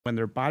When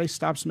their body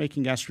stops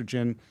making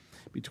estrogen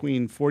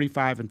between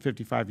 45 and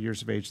 55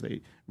 years of age,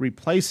 they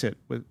replace it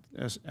with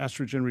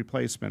estrogen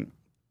replacement,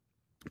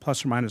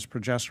 plus or minus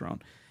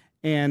progesterone,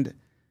 and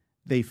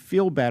they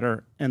feel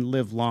better and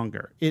live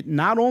longer. It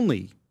not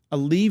only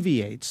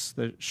alleviates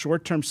the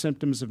short-term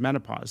symptoms of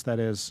menopause, that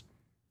is,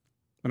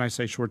 when I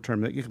say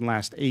short-term, that it can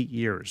last 8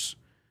 years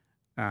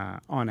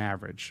on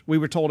average. We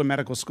were told in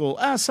medical school,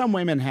 some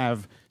women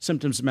have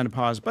symptoms of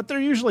menopause, but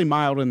they're usually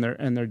mild and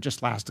they're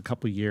just last a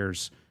couple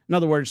years. In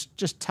other words,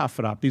 just tough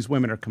it up. These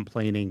women are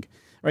complaining,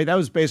 right? That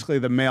was basically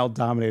the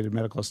male-dominated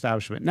medical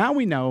establishment. Now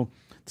we know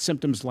the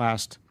symptoms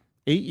last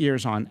 8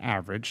 years on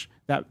average,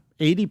 that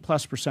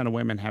 80+% of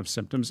women have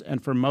symptoms,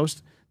 and for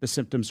most, the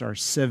symptoms are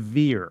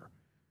severe.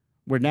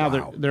 Where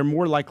now they're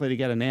more likely to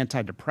get an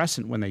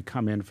antidepressant when they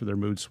come in for their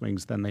mood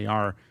swings than they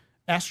are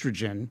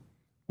estrogen,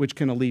 which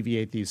can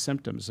alleviate these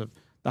symptoms of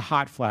the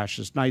hot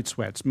flashes, night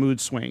sweats, mood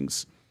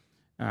swings,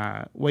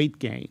 weight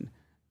gain.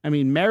 I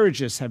mean,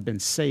 marriages have been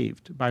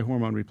saved by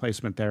hormone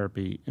replacement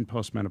therapy in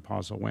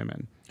postmenopausal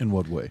women. In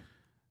what way?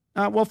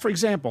 Well, for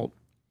example,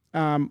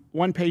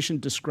 one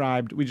patient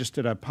described, we just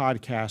did a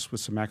podcast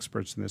with some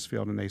experts in this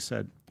field, and they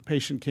said, a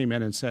patient came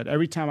in and said,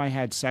 every time I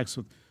had sex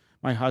with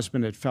my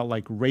husband, it felt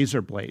like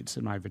razor blades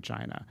in my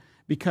vagina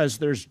because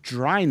there's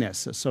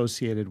dryness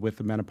associated with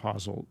the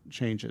menopausal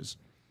changes.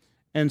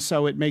 And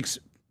so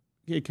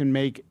it can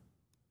make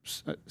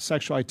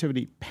sexual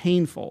activity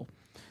painful.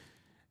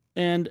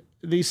 And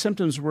these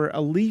symptoms were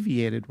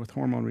alleviated with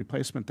hormone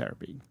replacement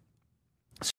therapy.